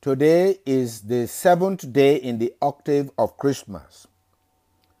Today is the 7th day in the octave of Christmas.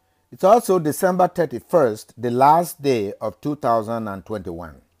 It's also December 31st, the last day of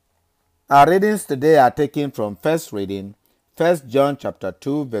 2021. Our readings today are taken from first reading, 1 John chapter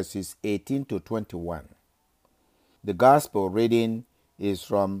 2, verses 18 to 21. The gospel reading is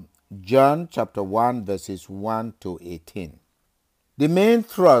from John chapter 1, verses 1 to 18. The main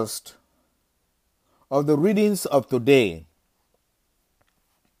thrust of the readings of today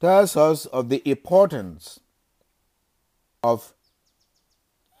tells us of the importance of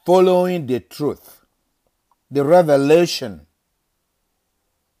following the truth, the revelation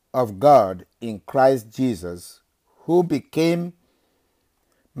of God in Christ Jesus, who became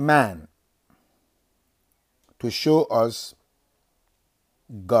man to show us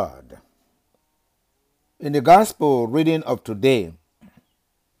God. In the gospel reading of today,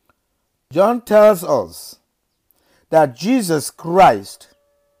 John tells us that Jesus Christ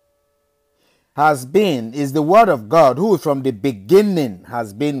is the Word of God, who from the beginning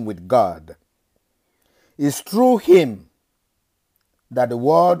has been with God. It's through him that the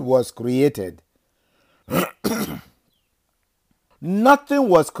world was created. Nothing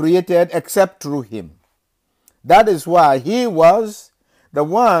was created except through him. That is why he was the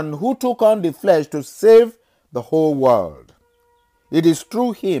one who took on the flesh to save the whole world. It is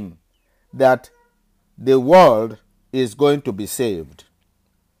through him that the world is going to be saved.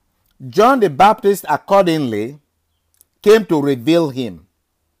 John the Baptist accordingly came to reveal him.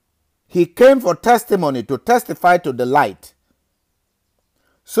 He came for testimony, to testify to the light,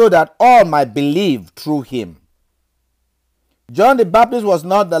 so that all might believe through him. John the Baptist was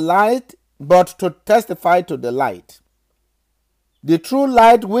not the light, but to testify to the light. The true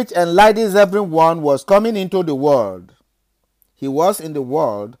light which enlightens everyone was coming into the world. He was in the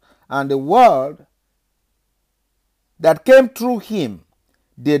world, and the world that came through him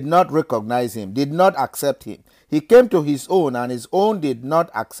did not recognize him, did not accept him. He came to his own, and his own did not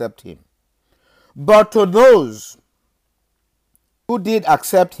accept him. But to those who did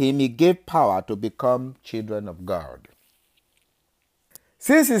accept him, he gave power to become children of God.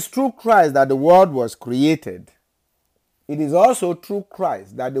 Since it's through Christ that the world was created, it is also through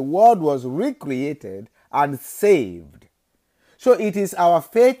Christ that the world was recreated and saved. So it is our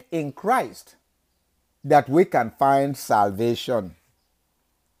faith in Christ that we can find salvation.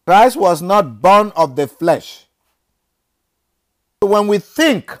 Christ was not born of the flesh. When we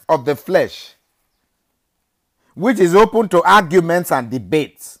think of the flesh, which is open to arguments and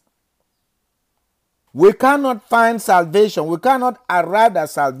debates, we cannot find salvation. We cannot arrive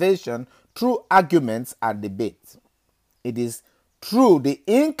at salvation through arguments and debates. It is through the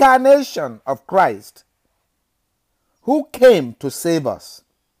incarnation of Christ, who came to save us.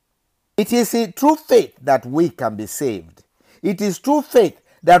 It is through faith that we can be saved. It is through faith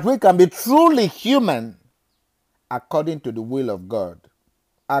that we can be truly human according to the will of God,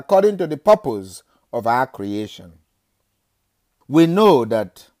 according to the purpose of our creation. We know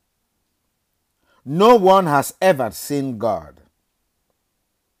that no one has ever seen God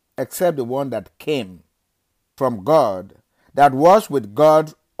except the one that came from God, that was with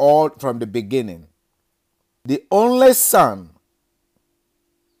God all from the beginning. The only Son,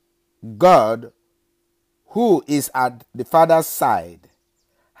 God, who is at the Father's side,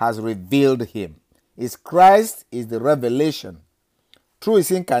 has revealed him. His Christ is the revelation. Through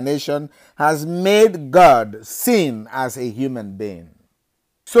his incarnation, has made God seen as a human being,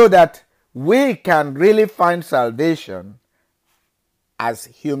 so that we can really find salvation as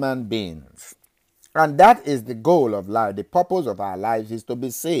human beings. And that is the goal of life. The purpose of our lives is to be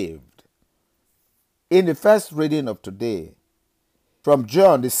saved. In the first reading of today, from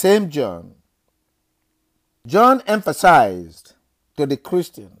John, the same John, John emphasized to the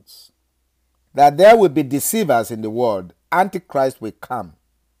Christians that there will be deceivers in the world. Antichrist will come,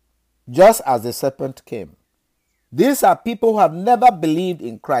 just as the serpent came. These are people who have never believed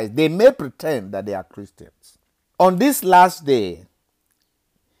in Christ. They may pretend that they are Christians. On this last day,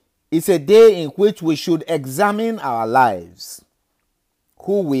 it's a day in which we should examine our lives,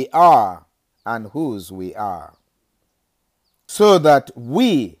 who we are and whose we are, so that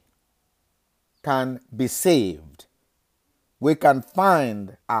we can be saved. We can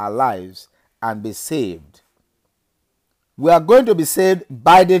find our lives and be saved. We are going to be saved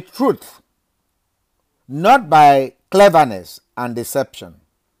by the truth, not by cleverness and deception.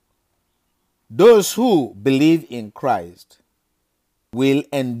 Those who believe in Christ will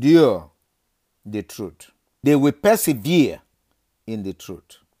endure the truth. They will persevere in the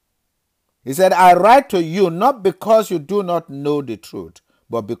truth. He said, I write to you not because you do not know the truth,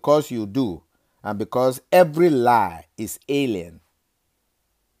 but because you do, and because every lie is alien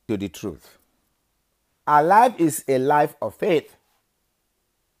to the truth. Our life is a life of faith,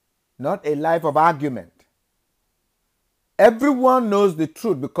 not a life of argument. Everyone knows the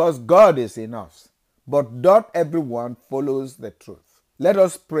truth because God is in us, but not everyone follows the truth. Let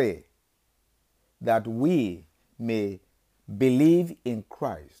us pray that we may believe in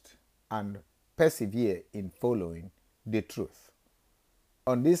Christ and persevere in following the truth.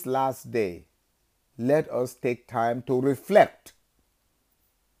 On this last day, let us take time to reflect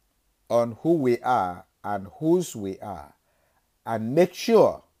on who we are and whose we are, and make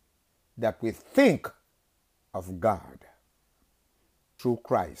sure that we think of God through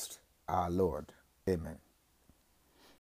Christ our Lord. Amen.